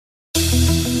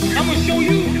show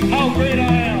you how great I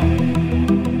am.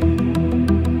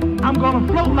 I'm gonna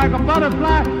float like a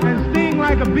butterfly and sting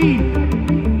like a bee.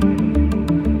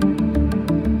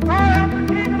 I am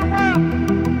the king of the world.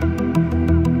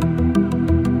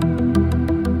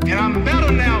 And I'm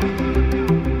better now.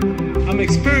 I'm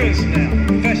experienced now,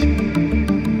 professional.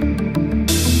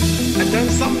 I done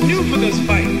something new for this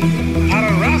fight. I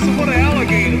done wrestled with an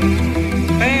alligator.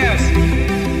 Fast.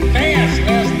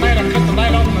 Last night I cut the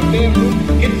light off in my bedroom.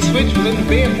 Hit the switch, was in the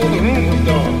bed before the room was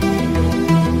dark.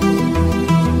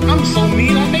 I'm so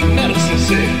mean, I make medicine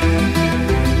sick.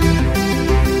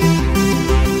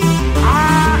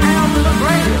 I am the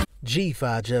greatest.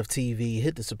 G5 Jeff TV,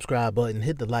 hit the subscribe button,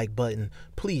 hit the like button.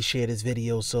 Please share this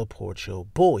video, support your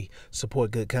boy.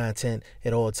 Support good content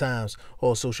at all times.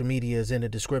 All social media is in the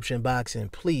description box,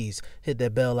 and please hit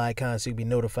that bell icon so you'll be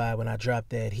notified when I drop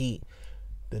that heat.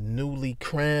 The newly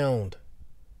crowned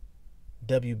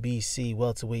WBC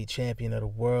welterweight champion of the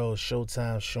world,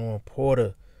 Showtime Shawn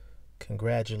Porter.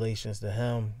 Congratulations to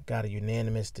him. Got a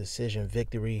unanimous decision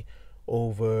victory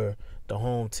over the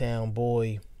hometown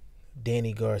boy,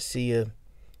 Danny Garcia.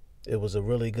 It was a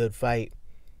really good fight.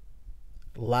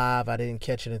 Live, I didn't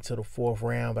catch it until the 4th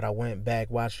round, but I went back,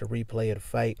 watched the replay of the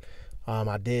fight.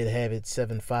 I did have it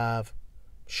 7-5,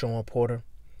 Shawn Porter.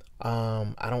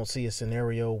 I don't see a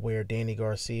scenario where Danny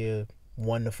Garcia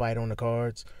won the fight on the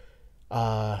cards.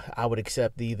 I would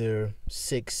accept either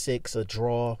 6-6 a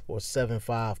draw or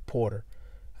 7-5 Porter.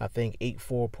 I think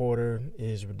 8-4 Porter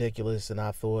is ridiculous, and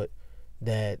I thought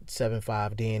that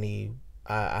 7-5 Danny,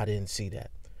 I didn't see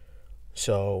that.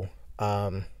 So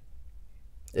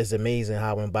it's amazing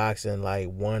how in boxing, like,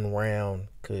 one round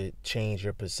could change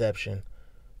your perception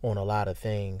on a lot of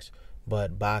things,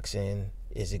 but boxing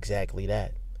is exactly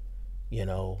that. You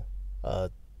know,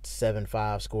 a 7-5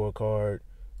 scorecard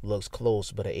looks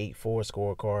close, but an 8-4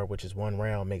 scorecard, which is one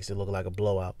round, makes it look like a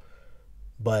blowout.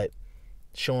 But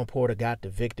Shawn Porter got the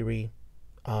victory.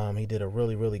 He did a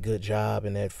really, really good job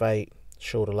in that fight.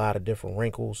 Showed a lot of different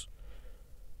wrinkles.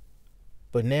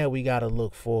 But now we got to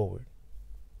look forward.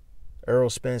 Errol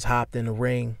Spence hopped in the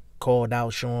ring, called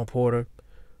out Shawn Porter.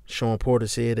 Shawn Porter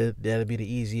said that that'll be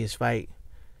the easiest fight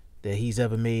that he's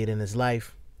ever made in his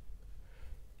life.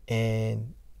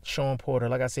 And Shawn Porter,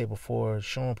 like I said before,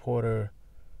 Shawn Porter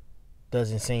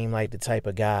doesn't seem like the type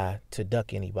of guy to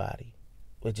duck anybody.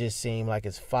 It just seemed like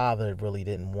his father really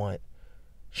didn't want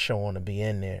Shawn to be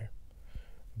in there.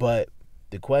 But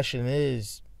the question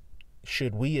is,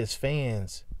 should we as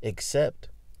fans accept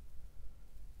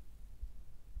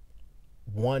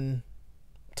one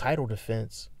title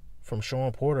defense from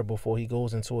Shawn Porter before he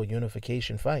goes into a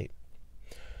unification fight?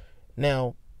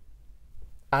 Now,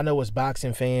 I know as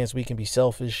boxing fans, we can be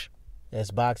selfish.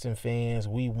 As boxing fans,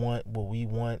 we want what we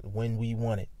want when we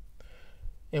want it.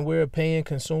 And we're a paying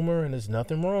consumer, and there's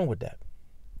nothing wrong with that.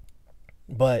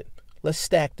 But let's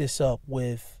stack this up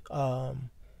with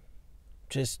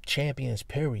just champions,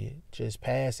 period. Just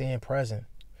past and present.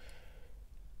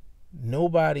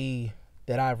 Nobody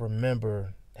that I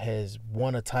remember has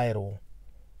won a title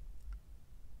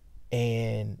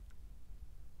and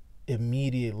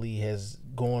immediately has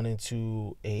gone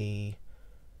into a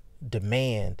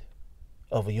demand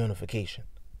of a unification.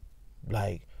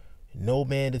 Like, no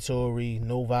mandatory,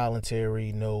 no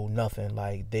voluntary, no nothing.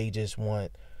 Like, they just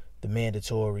want the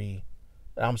mandatory,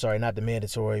 I'm sorry, not the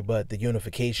mandatory, but the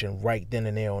unification right then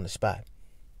and there on the spot.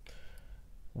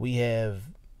 We have,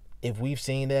 if we've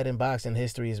seen that in boxing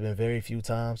history, it's been very few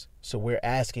times. So we're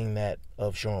asking that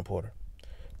of Shawn Porter.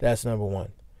 That's number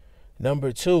one.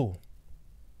 Number two,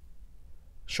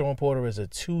 Shawn Porter is a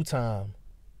 2-time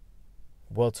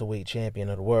welterweight champion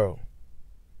of the world.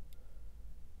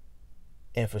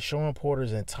 And for Shawn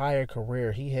Porter's entire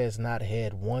career, he has not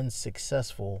had one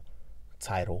successful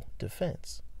title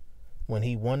defense. When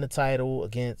he won the title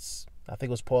against, I think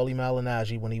it was Paulie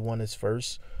Malignaggi, when he won his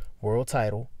first world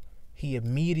title, he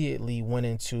immediately went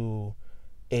into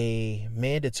a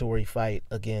mandatory fight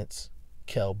against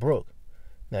Kell Brook.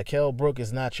 Now, Kell Brook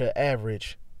is not your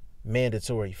average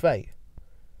mandatory fight,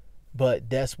 but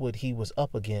that's what he was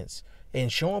up against.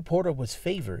 And Shawn Porter was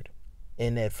favored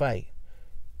in that fight.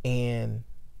 And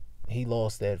he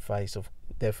lost that fight. So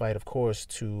that fight, of course,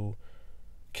 to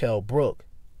Kell Brook.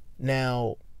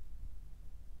 Now,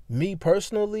 me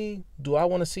personally, do I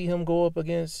want to see him go up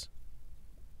against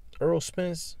Errol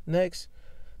Spence next?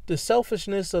 The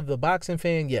selfishness of the boxing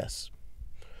fan, yes.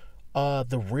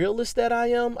 The realist that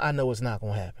I am, I know it's not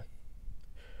going to happen.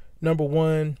 Number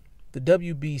one, the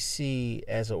WBC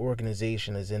as an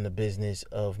organization is in the business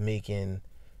of making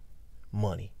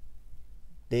money.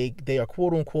 They are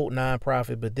quote-unquote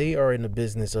nonprofit, but they are in the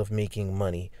business of making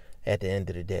money at the end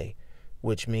of the day.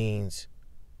 which means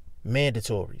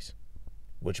mandatories,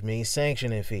 which means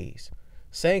sanctioning fees.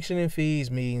 Sanctioning fees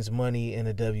means money in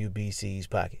the WBC's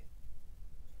pocket.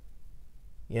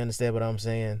 You understand what I'm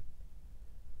saying?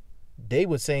 They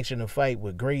would sanction a fight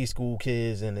with grade school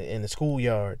kids in the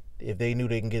schoolyard if they knew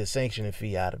they can get a sanctioning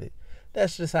fee out of it.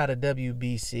 That's just how the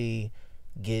WBC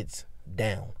gets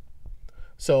down.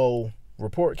 So,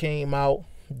 report came out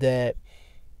that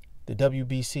the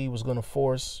WBC was going to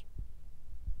force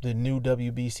the new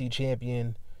WBC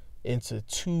champion into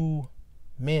 2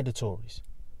 mandatories.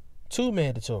 2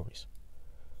 mandatories.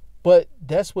 But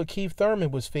that's what Keith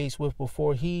Thurman was faced with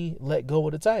before he let go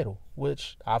of the title,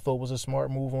 which I thought was a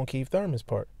smart move on Keith Thurman's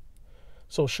part.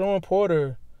 So Shawn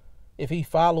Porter, if he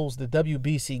follows the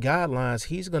WBC guidelines,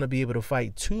 he's going to be able to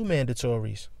fight 2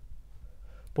 mandatories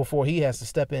before he has to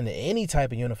step into any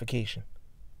type of unification.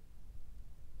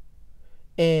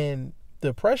 And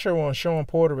the pressure on Shawn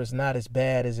Porter is not as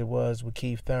bad as it was with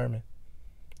Keith Thurman.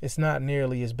 It's not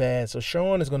nearly as bad. So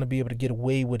Shawn is going to be able to get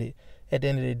away with it at the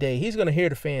end of the day. He's going to hear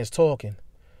the fans talking.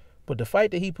 But the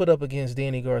fight that he put up against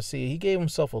Danny Garcia, he gave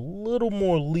himself a little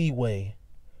more leeway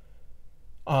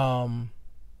than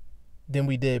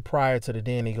we did prior to the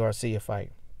Danny Garcia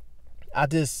fight. I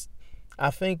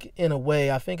think in a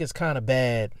way, I think it's kind of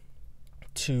bad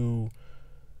to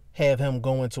have him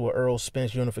go into an Errol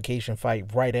Spence unification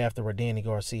fight right after a Danny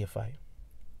Garcia fight.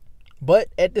 But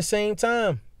at the same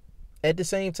time,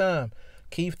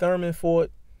 Keith Thurman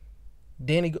fought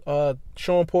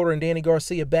Shawn Porter and Danny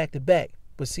Garcia back to back.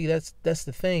 But see, that's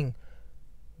the thing.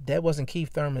 That wasn't Keith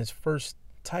Thurman's first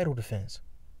title defense.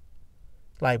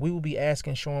 Like, we will be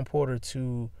asking Shawn Porter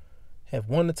to have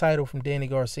won the title from Danny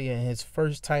Garcia and his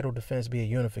first title defense be a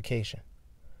unification.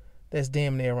 That's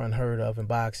damn near unheard of in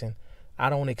boxing. I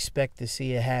don't expect to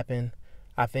see it happen.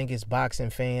 I think as boxing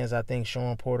fans, I think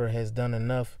Shawn Porter has done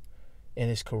enough in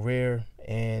his career,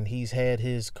 and he's had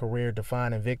his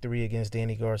career-defining victory against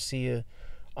Danny Garcia,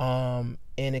 and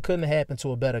it couldn't have happened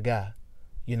to a better guy.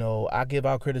 You know, I give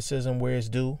out criticism where it's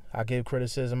due. I give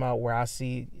criticism out where I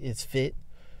see it's fit,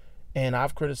 and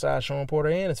I've criticized Shawn Porter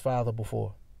and his father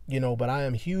before, you know, but I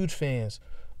am huge fans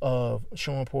of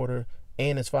Shawn Porter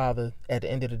and his father at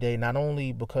the end of the day, not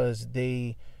only because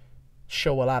they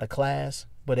show a lot of class,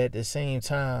 but at the same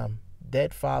time,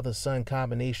 that father-son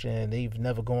combination, and they've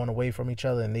never gone away from each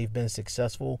other, and they've been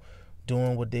successful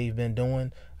doing what they've been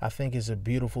doing, I think is a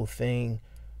beautiful thing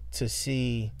to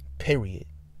see, period.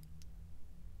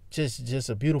 Just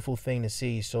a beautiful thing to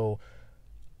see. So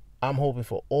I'm hoping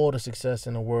for all the success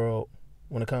in the world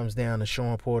when it comes down to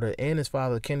Shawn Porter and his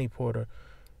father, Kenny Porter.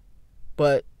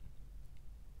 But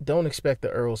don't expect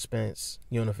the Errol Spence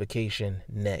unification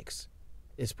next.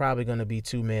 It's probably going to be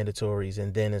 2 mandatories,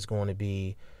 and then it's going to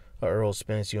be a Errol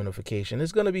Spence unification.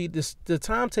 It's going to be this. The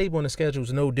timetable and the schedule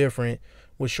is no different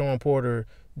with Shawn Porter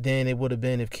than it would have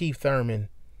been if Keith Thurman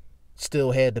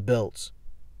still had the belts.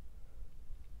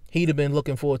 He'd have been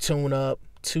looking for a tune-up,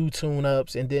 2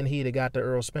 tune-ups, and then he'd have got the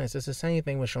Errol Spence. It's the same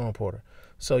thing with Shawn Porter.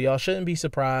 So y'all shouldn't be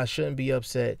surprised, shouldn't be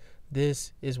upset.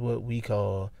 This is what we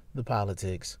call the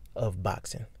politics of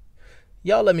boxing.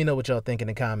 Y'all let me know what y'all think in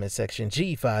the comment section.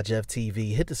 G5 Jeff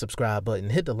TV. Hit the subscribe button.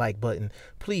 Hit the like button.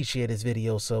 Please share this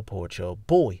video. Support your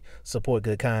boy. Support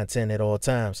good content at all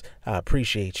times. I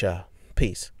appreciate y'all.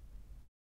 Peace.